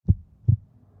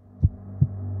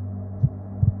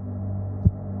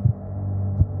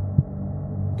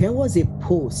There was a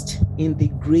post in the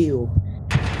Grill,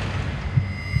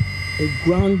 a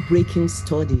groundbreaking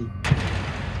study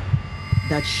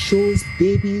that shows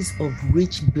babies of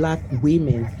rich Black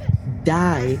women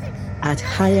die at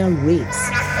higher rates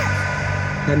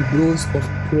than those of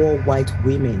poor white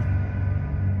women.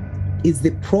 Is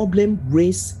the problem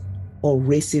race or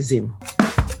racism?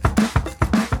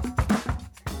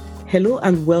 Hello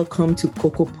and welcome to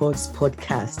CocoaPod's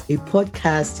podcast, a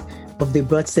podcast of the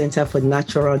Birth Center for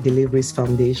Natural Deliveries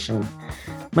Foundation.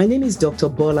 My name is Dr.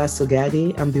 Bola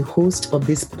Sogade. I'm the host of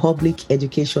this public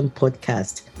education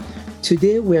podcast.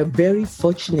 Today, we're very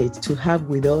fortunate to have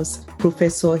with us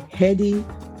Professor Hedy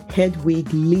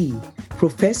Hedwig Lee,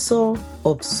 Professor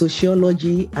of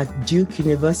Sociology at Duke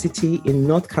University in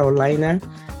North Carolina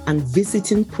and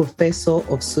visiting Professor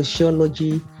of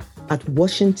Sociology at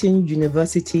Washington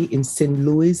University in St.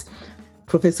 Louis.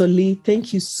 Professor Lee,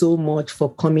 thank you so much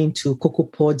for coming to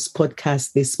CocoaPod's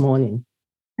podcast this morning.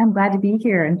 I'm glad to be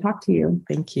here and talk to you.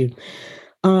 Thank you.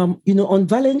 On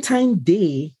Valentine's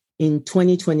Day in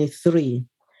 2023,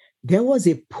 there was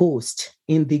a post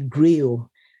in the Grill,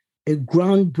 a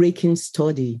groundbreaking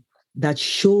study that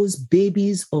shows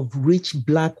babies of rich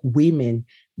Black women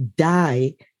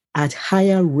die at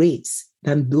higher rates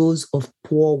than those of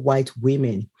poor white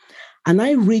women. And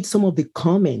I read some of the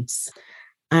comments,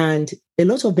 and a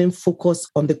lot of them focus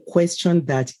on the question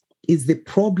that is the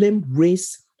problem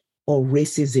race or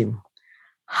racism?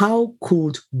 How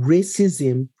could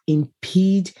racism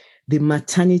impede the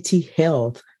maternity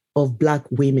health of Black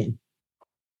women?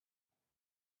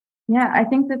 Yeah, I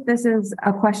think that this is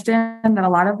a question that a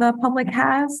lot of the public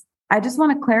has. I just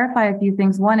want to clarify a few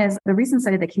things. One is the recent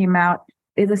study that came out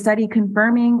is a study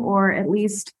confirming or at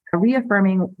least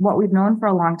reaffirming what we've known for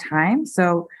a long time.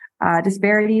 So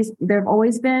disparities, there have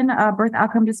always been birth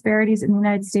outcome disparities in the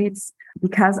United States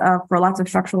for lots of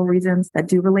structural reasons that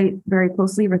do relate very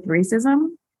closely with racism.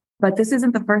 But this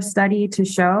isn't the first study to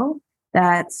show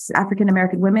that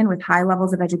African-American women with high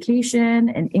levels of education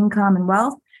and income and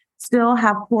wealth still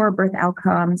have poorer birth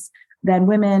outcomes than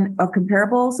women of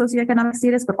comparable socioeconomic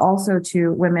status, but also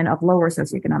to women of lower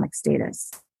socioeconomic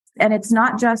status. And it's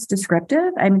not just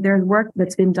descriptive. I mean, there's work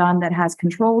that's been done that has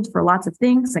controlled for lots of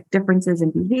things like differences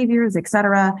in behaviors, et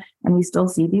cetera. And we still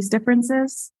see these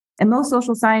differences. And most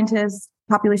social scientists,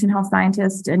 population health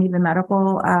scientists, and even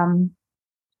medical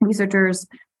researchers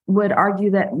would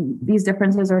argue that these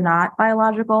differences are not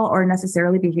biological or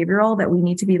necessarily behavioral, that we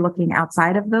need to be looking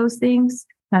outside of those things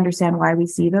to understand why we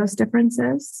see those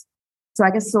differences.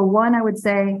 So one, I would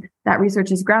say that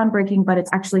research is groundbreaking, but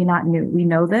it's actually not new. We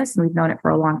know this and we've known it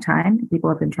for a long time. People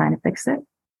have been trying to fix it.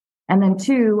 And then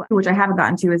two, which I haven't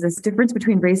gotten to, is this difference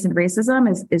between race and racism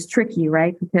is tricky,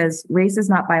 right? Because race is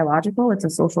not biological. It's a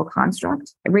social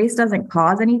construct. Race doesn't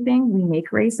cause anything. We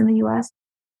make race in the US.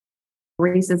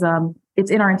 Racism, it's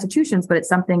in our institutions, but it's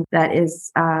something that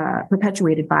is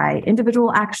perpetuated by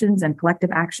individual actions and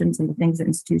collective actions and the things that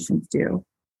institutions do.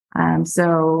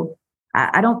 So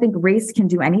I don't think race can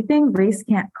do anything. Race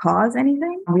can't cause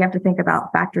anything. We have to think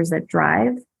about factors that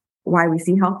drive why we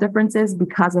see health differences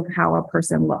because of how a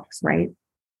person looks, right?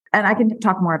 And I can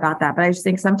talk more about that, but I just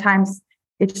think sometimes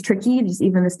it's tricky, just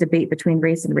even this debate between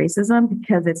race and racism,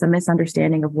 because it's a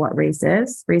misunderstanding of what race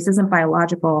is. Race isn't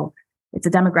biological. It's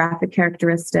a demographic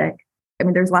characteristic. I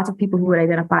mean, there's lots of people who would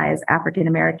identify as African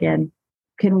American.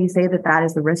 Can we say that that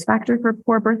is the risk factor for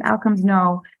poor birth outcomes?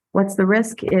 No. What's the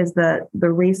risk is the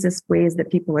racist ways that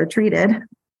people are treated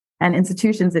and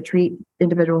institutions that treat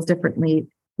individuals differently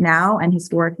now and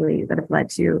historically that have led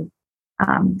to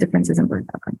differences in birth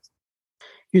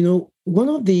outcomes. One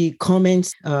of the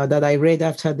comments that I read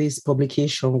after this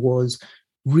publication was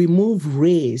remove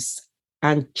race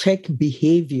and check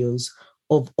behaviors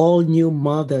of all new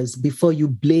mothers before you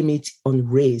blame it on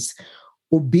race.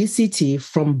 Obesity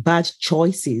from bad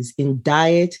choices in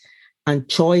diet and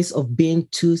choice of being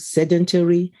too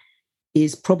sedentary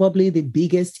is probably the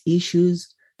biggest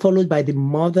issues, followed by the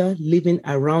mother living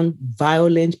around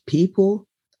violent people.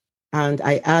 And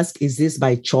I ask, is this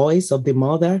by choice of the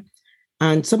mother?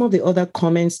 And some of the other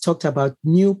comments talked about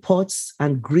new pots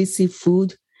and greasy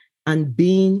food, and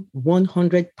being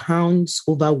 100 pounds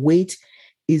overweight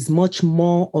is much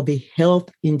more of a health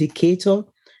indicator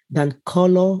than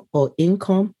color or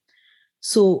income.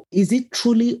 So is it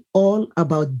truly all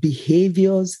about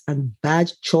behaviors and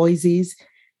bad choices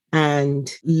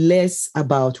and less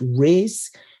about race?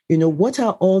 What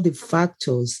are all the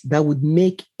factors that would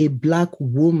make a Black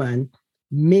woman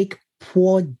make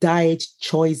poor diet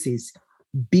choices,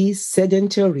 be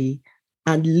sedentary,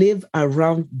 and live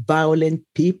around violent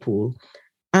people,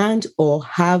 and or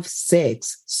have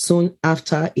sex soon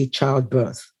after a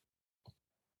childbirth?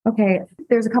 Okay,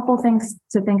 there's a couple things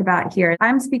to think about here.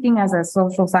 I'm speaking as a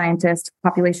social scientist,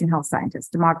 population health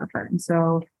scientist, demographer. And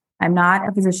so I'm not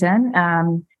a physician,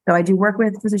 though I do work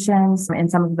with physicians in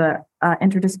some of the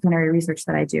interdisciplinary research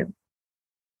that I do.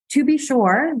 To be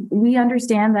sure, we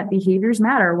understand that behaviors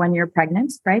matter when you're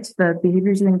pregnant, right? The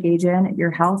behaviors you engage in,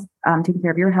 your health, taking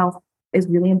care of your health is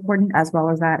really important, as well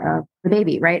as that of the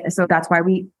baby, right? So that's why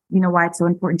why it's so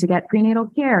important to get prenatal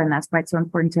care. And that's why it's so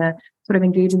important to sort of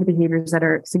engage in the behaviors that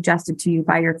are suggested to you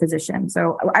by your physician.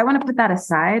 So I want to put that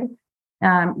aside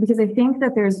because I think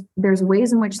that there's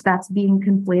ways in which that's being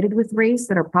conflated with race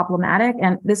that are problematic.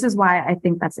 And this is why I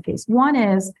think that's the case. One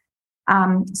is,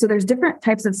 so there's different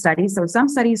types of studies. So some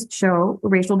studies show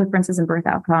racial differences in birth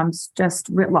outcomes just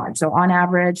writ large. So on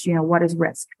average, what is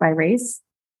risk by race?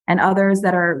 And others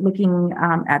that are looking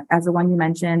at, as the one you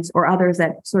mentioned, or others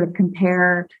that sort of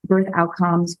compare birth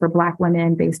outcomes for Black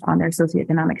women based on their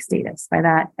socioeconomic status. By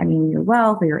that, I mean your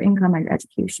wealth or your income or your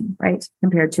education, right?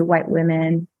 Compared to white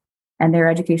women and their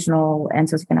educational and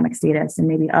socioeconomic status and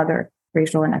maybe other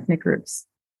racial and ethnic groups.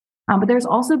 But there's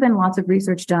also been lots of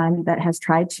research done that has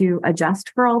tried to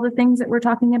adjust for all the things that we're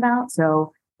talking about.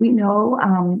 So we know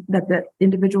that the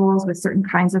individuals with certain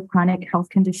kinds of chronic health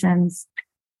conditions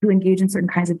who engage in certain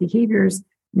kinds of behaviors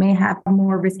may have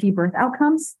more risky birth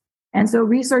outcomes. And so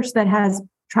research that has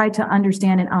tried to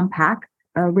understand and unpack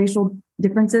racial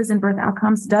differences in birth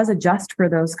outcomes does adjust for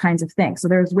those kinds of things. So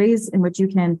there's ways in which you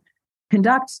can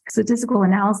conduct statistical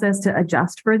analysis to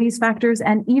adjust for these factors.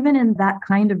 And even in that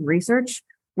kind of research,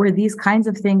 where these kinds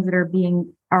of things that are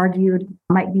being argued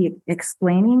might be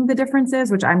explaining the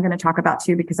differences, which I'm going to talk about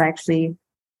too, because I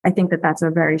think that that's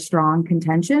a very strong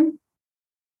contention.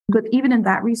 But even in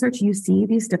that research, you see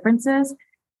these differences.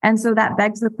 And so that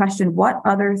begs the question, what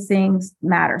other things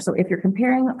matter? So if you're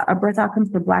comparing a birth outcomes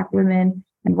for Black women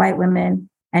and white women,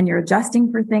 and you're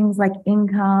adjusting for things like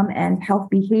income and health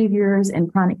behaviors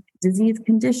and chronic disease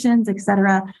conditions, et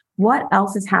cetera, what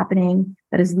else is happening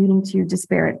that is leading to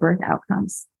disparate birth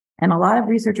outcomes? And a lot of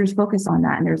researchers focus on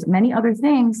that. And there's many other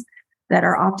things that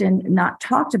are often not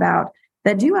talked about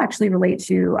that do actually relate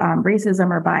to racism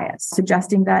or bias,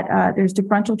 suggesting that there's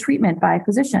differential treatment by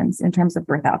physicians in terms of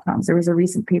birth outcomes. There was a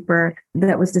recent paper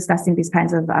that was discussing these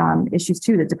kinds of issues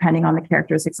too, that depending on the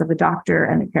characteristics of the doctor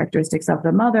and the characteristics of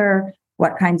the mother,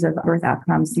 what kinds of birth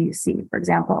outcomes do you see, for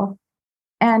example?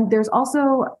 And there's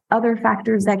also other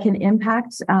factors that can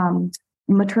impact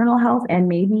maternal health and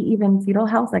maybe even fetal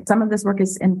health. Like some of this work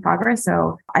is in progress.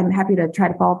 So I'm happy to try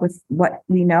to follow up with what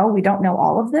we know. We don't know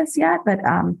all of this yet, but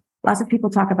lots of people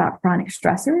talk about chronic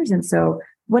stressors. And so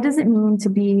what does it mean to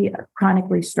be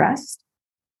chronically stressed?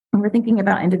 When we're thinking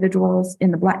about individuals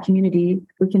in the Black community,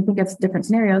 we can think of different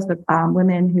scenarios, but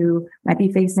women who might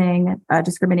be facing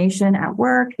discrimination at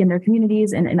work, in their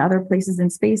communities, and in other places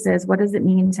and spaces. What does it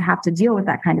mean to have to deal with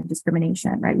that kind of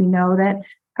discrimination, right? We know that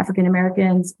African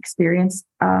Americans experience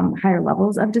higher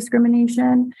levels of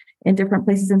discrimination in different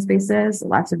places and spaces.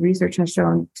 Lots of research has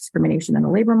shown discrimination in the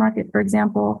labor market, for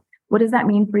example. What does that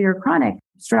mean for your chronic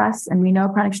stress? And we know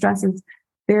chronic stress is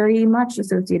very much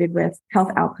associated with health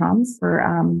outcomes for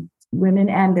women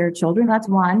and their children. That's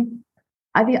one.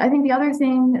 I think the other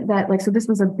thing that, so this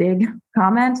was a big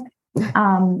comment,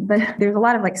 but there's a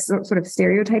lot of sort of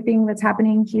stereotyping that's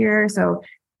happening here. So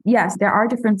yes, there are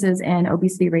differences in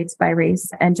obesity rates by race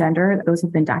and gender. Those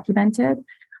have been documented.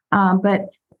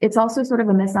 But it's also sort of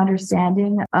a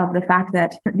misunderstanding of the fact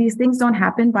that these things don't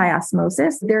happen by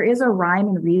osmosis. There is a rhyme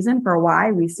and reason for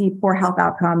why we see poor health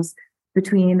outcomes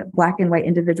between Black and white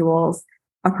individuals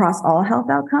across all health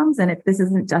outcomes. And if this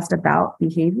isn't just about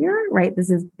behavior, right?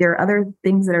 There are other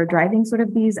things that are driving sort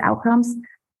of these outcomes.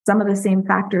 Some of the same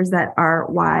factors that are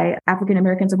why African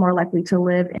Americans are more likely to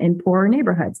live in poorer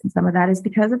neighborhoods. And some of that is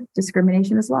because of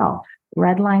discrimination as well.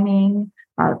 Redlining,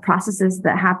 processes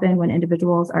that happen when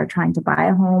individuals are trying to buy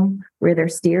a home, where they're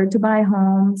steered to buy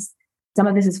homes. Some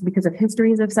of this is because of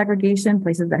histories of segregation,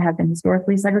 places that have been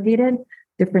historically segregated,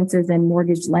 differences in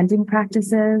mortgage lending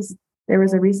practices. There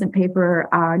was a recent paper,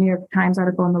 New York Times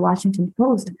article in the Washington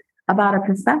Post about a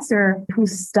professor who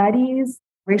studies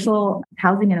racial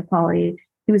housing inequality.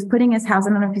 He was putting his house,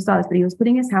 I don't know if you saw this, but he was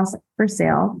putting his house for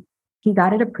sale. He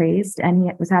got it appraised and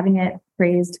he was having it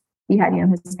appraised. He had,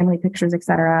 his family pictures, et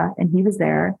cetera, and he was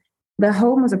there. The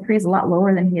home was appraised a lot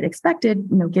lower than he had expected,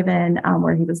 given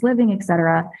where he was living, et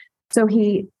cetera. So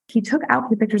he took out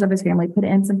the pictures of his family, put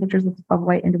in some pictures of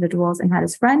white individuals, and had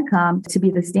his friend come to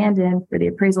be the stand-in for the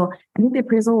appraisal. I think the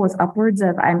appraisal was upwards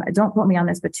of, don't quote me on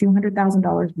this, but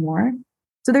 $200,000 more.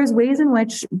 So there's ways in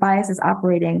which bias is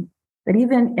operating that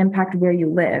even impact where you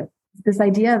live. This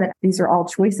idea that these are all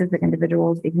choices that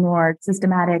individuals ignore,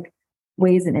 systematic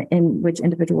ways in which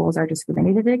individuals are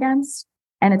discriminated against.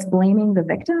 And it's blaming the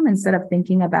victim instead of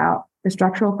thinking about the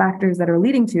structural factors that are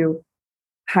leading to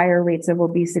higher rates of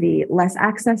obesity, less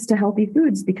access to healthy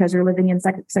foods because you're living in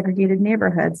segregated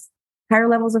neighborhoods, higher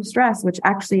levels of stress, which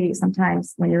actually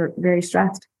sometimes when you're very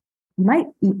stressed, you might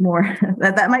eat more.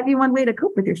 that might be one way to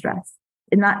cope with your stress,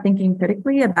 and not thinking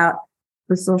critically about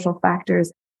the social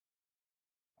factors.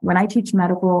 When I teach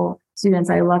medical students,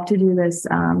 I love to do this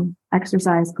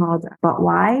exercise called But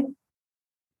Why.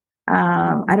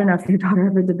 I don't know if your daughter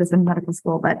ever did this in medical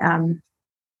school, but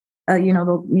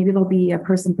maybe there'll be a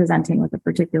person presenting with a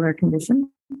particular condition,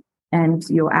 and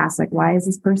you'll ask, like, why is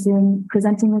this person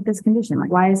presenting with this condition?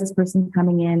 Like, why is this person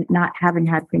coming in not having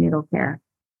had prenatal care?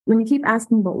 When you keep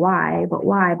asking, but why,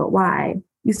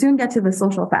 you soon get to the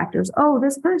social factors. Oh,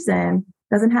 this person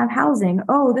doesn't have housing.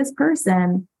 Oh, this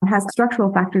person has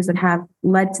structural factors that have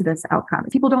led to this outcome.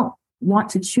 People don't want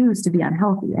to choose to be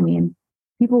unhealthy. I mean,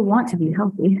 people want to be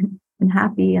healthy and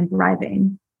happy and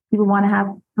thriving. People want to have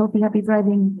healthy, happy,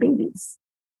 thriving babies.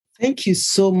 Thank you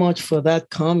so much for that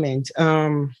comment.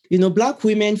 Black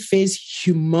women face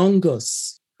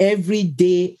humongous,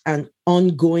 everyday and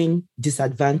ongoing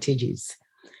disadvantages,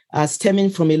 stemming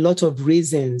from a lot of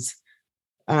reasons.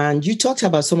 And you talked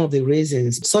about some of the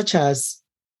reasons, such as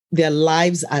their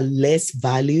lives are less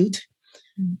valued.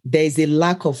 There is a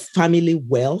lack of family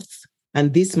wealth,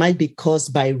 and this might be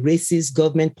caused by racist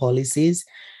government policies.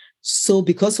 So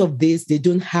because of this, they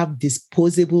don't have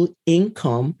disposable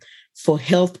income for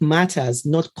health matters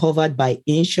not covered by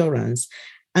insurance.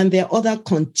 And there are other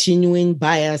continuing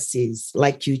biases,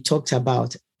 like you talked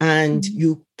about. And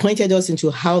you pointed us into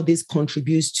how this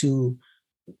contributes to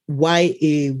why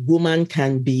a woman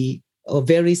can be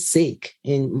very sick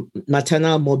in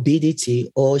maternal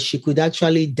morbidity, or she could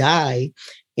actually die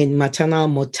in maternal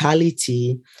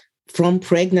mortality from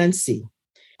pregnancy.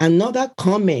 Another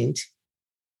comment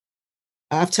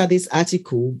after this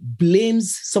article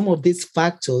blames some of these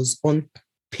factors on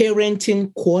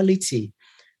parenting quality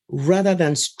rather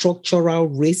than structural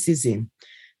racism.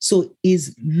 So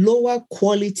is lower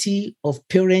quality of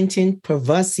parenting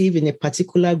pervasive in a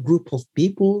particular group of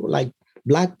people, like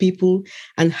Black people?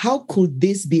 And how could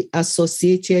this be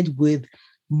associated with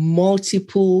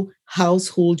multiple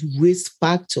household risk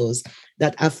factors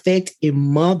that affect a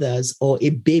mother's or a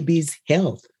baby's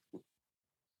health?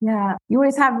 Yeah, you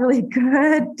always have really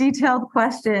good, detailed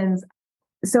questions.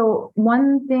 So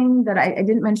one thing that I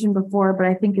didn't mention before, but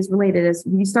I think is related, is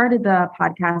we started the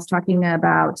podcast talking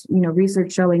about,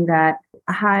 research showing that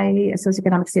high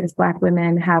socioeconomic status Black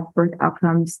women have birth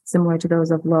outcomes similar to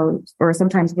those of low, or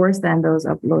sometimes worse than those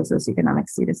of low socioeconomic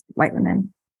status white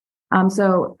women. I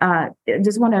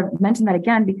just want to mention that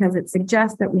again, because it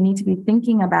suggests that we need to be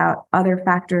thinking about other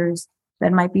factors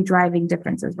that might be driving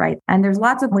differences, right? And there's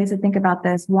lots of ways to think about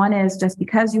this. One is, just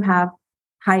because you have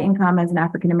high income as an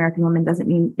African-American woman doesn't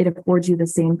mean it affords you the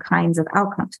same kinds of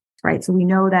outcomes, right? So we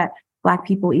know that Black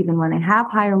people, even when they have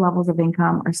higher levels of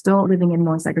income, are still living in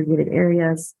more segregated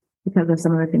areas because of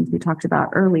some of the things we talked about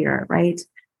earlier, right?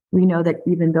 We know that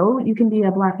even though you can be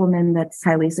a Black woman that's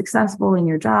highly successful in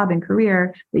your job and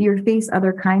career, that you face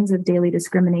other kinds of daily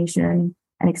discrimination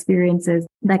and experiences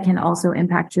that can also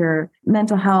impact your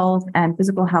mental health and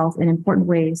physical health in important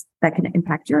ways that can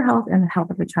impact your health and the health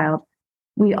of a child.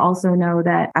 We also know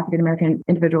that African-American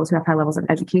individuals who have high levels of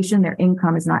education, their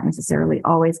income is not necessarily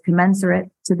always commensurate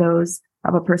to those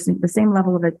of a person with the same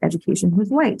level of education who's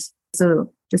white.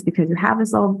 So just because you have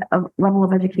this level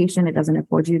of education, it doesn't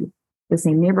afford you the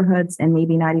same neighborhoods and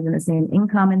maybe not even the same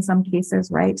income in some cases,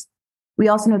 right? We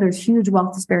also know there's huge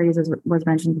wealth disparities, as was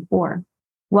mentioned before.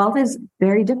 Wealth is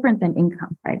very different than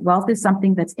income, right? Wealth is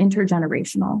something that's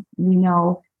intergenerational. We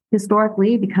know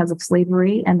historically, because of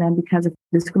slavery and then because of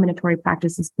discriminatory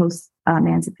practices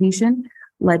post-emancipation,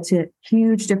 led to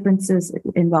huge differences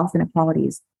in wealth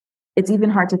inequalities. It's even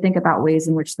hard to think about ways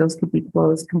in which those could be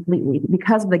closed completely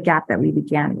because of the gap that we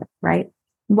began with, right?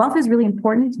 Wealth is really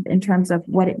important in terms of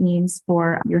what it means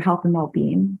for your health and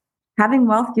well-being. Having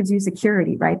wealth gives you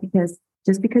security, right? Because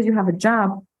just because you have a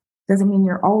job doesn't mean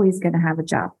you're always going to have a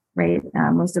job, right?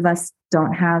 Most of us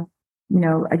don't have,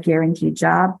 a guaranteed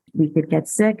job. We could get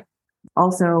sick.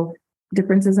 Also,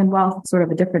 differences in wealth, sort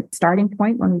of a different starting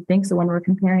point when we think. So when we're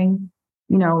comparing,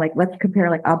 let's compare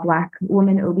like a Black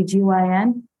woman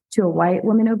OBGYN to a white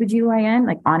woman OBGYN,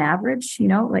 like on average,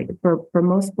 for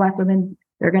most Black women,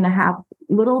 they're going to have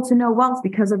little to no wealth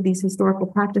because of these historical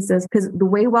practices, because the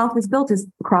way wealth is built is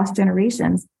across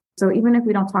generations. So even if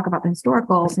we don't talk about the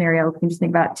historical scenario, we can just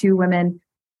think about two women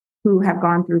who have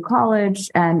gone through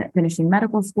college and finishing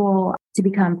medical school to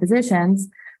become physicians.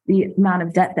 The amount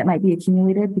of debt that might be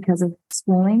accumulated because of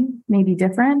schooling may be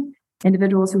different.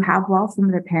 Individuals who have wealth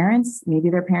from their parents, maybe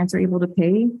their parents are able to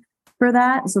pay for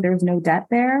that. So there's no debt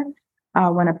there.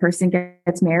 When a person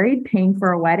gets married, paying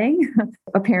for a wedding,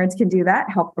 parents can do that,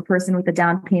 help a person with a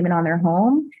down payment on their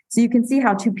home. So you can see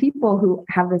how two people who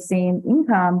have the same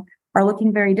income are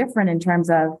looking very different in terms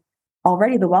of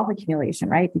already the wealth accumulation,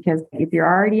 right? Because if you're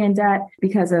already in debt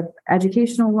because of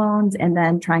educational loans and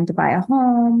then trying to buy a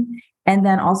home, and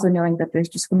then also knowing that there's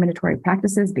discriminatory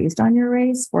practices based on your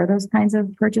race for those kinds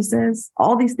of purchases,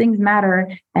 all these things matter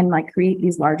and like create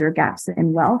these larger gaps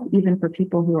in wealth, even for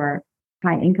people who are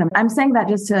high income. I'm saying that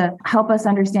just to help us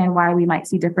understand why we might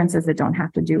see differences that don't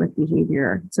have to do with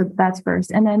behavior. So that's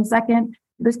first. And then second,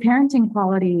 this parenting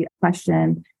quality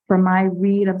question, from my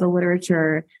read of the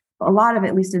literature, a lot of,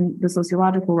 at least in the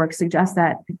sociological work, suggests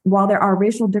that while there are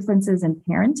racial differences in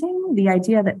parenting, the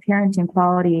idea that parenting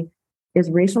quality is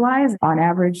racialized, on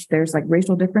average, there's like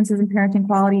racial differences in parenting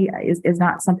quality is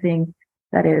not something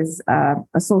that is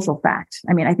a social fact.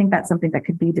 I mean, I think that's something that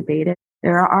could be debated.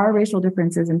 There are racial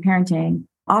differences in parenting,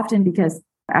 often because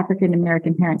African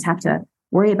American parents have to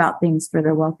worry about things for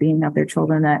the well-being of their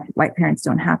children that white parents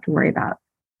don't have to worry about,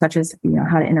 such as,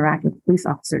 how to interact with police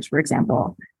officers, for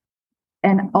example.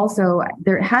 And also,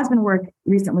 there has been work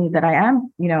recently that I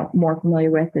am, more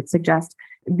familiar with that suggests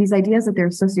these ideas that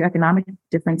there's socioeconomic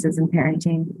differences in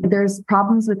parenting. There's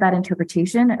problems with that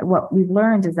interpretation. What we've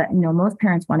learned is that, most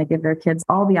parents want to give their kids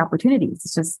all the opportunities.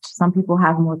 It's just some people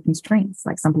have more constraints,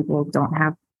 like some people don't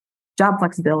have job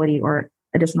flexibility or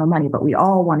additional money, but we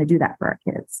all want to do that for our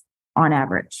kids on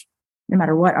average, no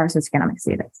matter what our socioeconomic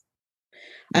status.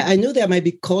 I know there might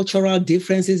be cultural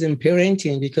differences in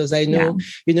parenting because I know,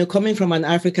 coming from an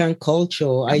African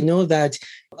culture, I know that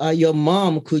your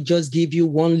mom could just give you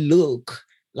one look,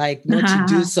 like not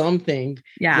to do something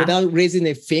without raising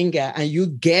a finger, and you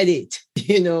get it,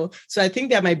 So I think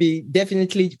there might be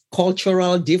definitely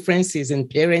cultural differences in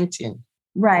parenting.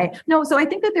 Right. No, so I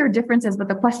think that there are differences, but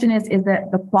the question is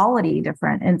that the quality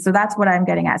different? And so that's what I'm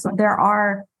getting at. So there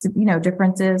are,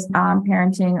 differences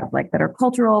parenting like that are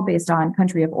cultural, based on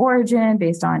country of origin,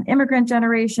 based on immigrant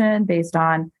generation, based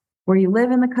on where you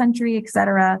live in the country, et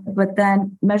cetera. But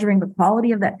then measuring the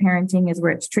quality of that parenting is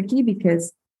where it's tricky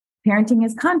because parenting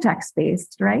is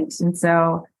context-based, right? And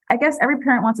so I guess every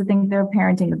parent wants to think they're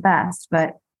parenting the best,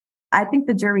 but I think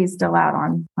the jury is still out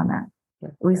on that.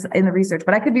 At least in the research,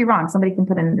 but I could be wrong. Somebody can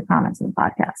put it in the comments in the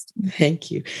podcast. Thank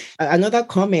you. Another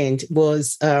comment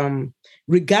was,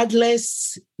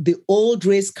 regardless, the old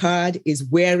race card is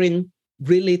wearing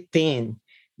really thin.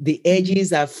 The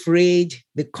edges are frayed,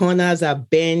 the corners are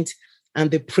bent, and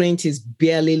the print is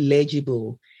barely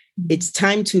legible. It's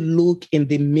time to look in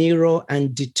the mirror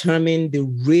and determine the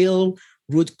real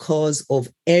root cause of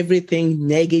everything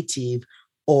negative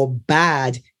or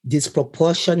bad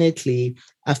disproportionately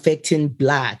affecting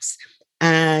Blacks.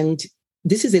 And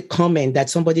this is a comment that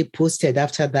somebody posted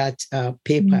after that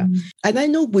paper. And I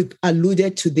know we've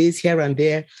alluded to this here and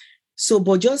there. So,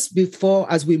 but just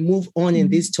before, as we move on in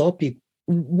this topic,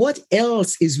 what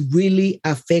else is really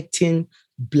affecting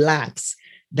Blacks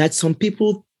that some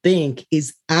people think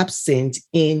is absent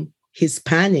in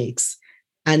Hispanics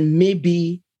and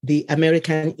maybe the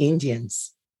American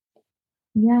Indians?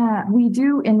 Yeah, we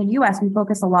do. In the US, we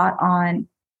focus a lot on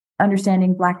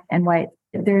understanding Black and white.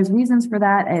 There's reasons for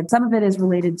that. And some of it is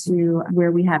related to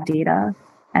where we have data.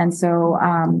 And so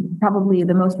probably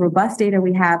the most robust data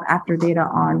we have after data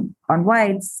on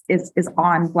whites is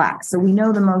on Blacks. So we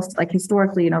know the most, like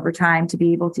historically and over time, to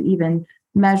be able to even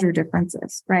measure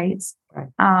differences, right?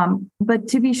 But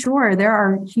to be sure, there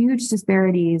are huge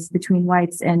disparities between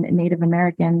whites and Native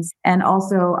Americans, and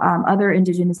also other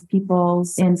indigenous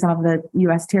peoples in some of the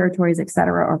U.S. territories, et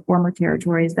cetera, or former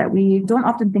territories that we don't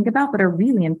often think about, but are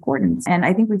really important. And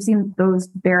I think we've seen those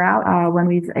bear out when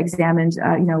we've examined,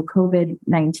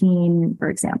 COVID-19, for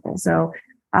example. So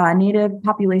Native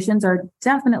populations are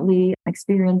definitely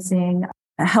experiencing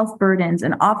health burdens,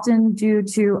 and often due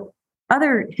to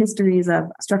other histories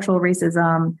of structural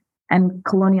racism and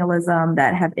colonialism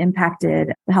that have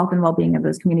impacted the health and well-being of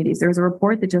those communities. There's a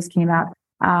report that just came out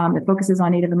that focuses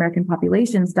on Native American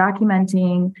populations,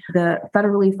 documenting the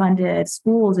federally funded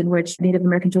schools in which Native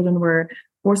American children were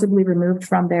forcibly removed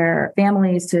from their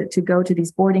families to go to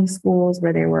these boarding schools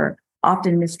where they were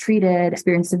often mistreated,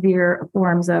 experienced severe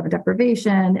forms of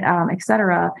deprivation, et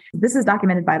cetera. This is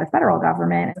documented by the federal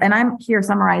government. And I'm here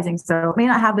summarizing, so may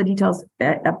not have the details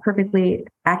perfectly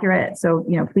accurate. So,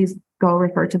 please go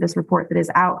refer to this report that is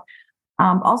out.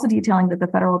 Also detailing that the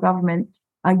federal government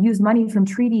used money from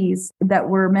treaties that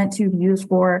were meant to be used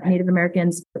for Native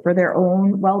Americans for their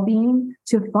own well-being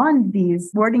to fund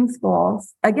these boarding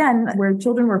schools, again, where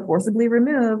children were forcibly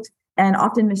removed and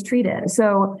often mistreated.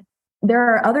 So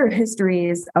there are other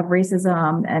histories of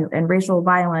racism and racial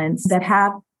violence that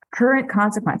have current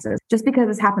consequences. Just because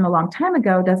this happened a long time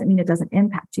ago doesn't mean it doesn't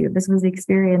impact you. This was the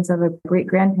experience of a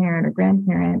great-grandparent or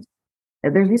grandparent.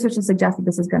 There's research to suggest that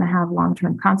this is going to have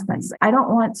long-term consequences. I don't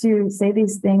want to say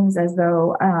these things as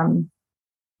though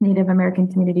Native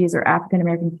American communities or African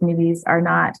American communities are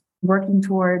not working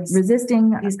towards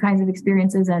resisting these kinds of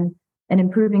experiences and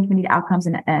improving community outcomes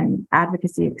and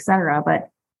advocacy, et cetera. But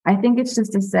I think it's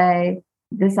just to say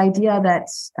this idea that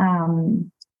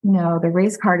the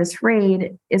race card is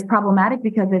frayed is problematic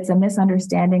because it's a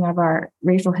misunderstanding of our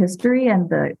racial history and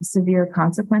the severe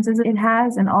consequences it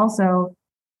has. And also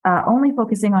only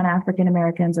focusing on African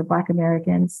Americans or Black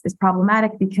Americans is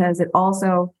problematic because it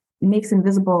also makes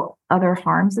invisible other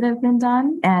harms that have been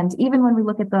done. And even when we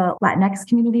look at the Latinx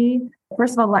community,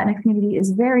 first of all, the Latinx community is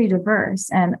very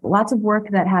diverse and lots of work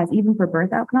that has, even for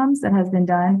birth outcomes, that has been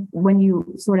done when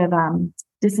you sort of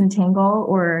disentangle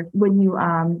or when you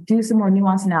do some more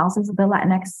nuanced analysis of the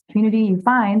Latinx community, you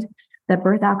find that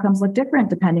birth outcomes look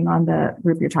different depending on the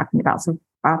group you're talking about. So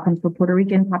outcomes for Puerto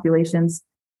Rican populations,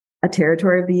 a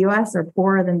territory of the U.S., are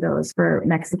poorer than those for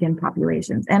Mexican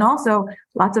populations. And also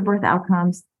lots of birth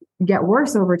outcomes get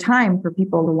worse over time for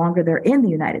people the longer they're in the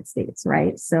United States,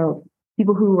 right? So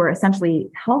people who were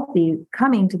essentially healthy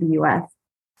coming to the U.S.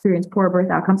 experience poor birth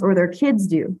outcomes, or their kids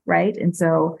do, right? And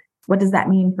so what does that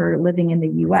mean for living in the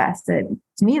U.S.? To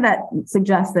me, that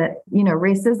suggests that,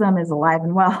 racism is alive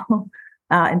and well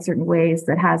in certain ways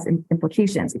that has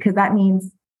implications, because that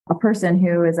means a person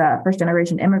who is a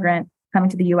first-generation immigrant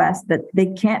coming to the U.S., that they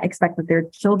can't expect that their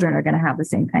children are going to have the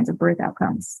same kinds of birth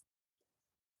outcomes,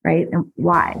 right? And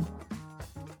why?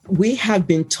 We have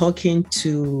been talking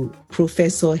to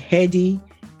Professor Hedwig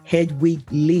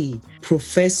Lee,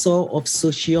 Professor of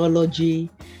Sociology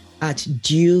at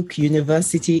Duke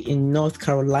University in North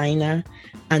Carolina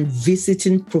and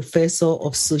visiting Professor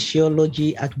of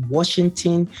Sociology at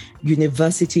Washington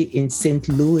University in St.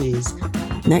 Louis.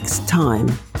 Next time.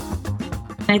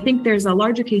 I think there's a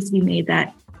larger case to be made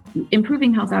that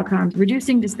improving health outcomes,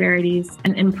 reducing disparities,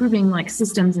 and improving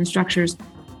systems and structures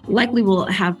likely will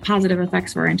have positive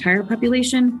effects for our entire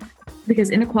population, because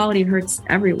inequality hurts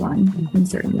everyone in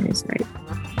certain ways, right?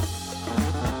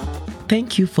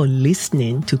 Thank you for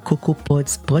listening to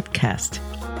CocoaPod's podcast.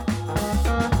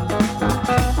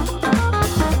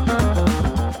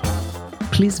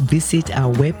 Please visit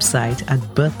our website at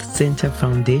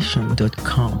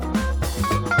birthcenterfoundation.com.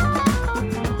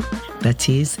 That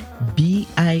is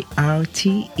BIRTHCENTER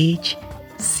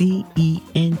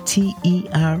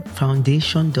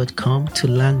foundation.com to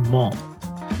learn more.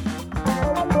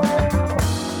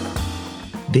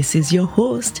 This is your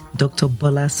host, Dr.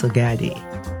 Bola Sogade.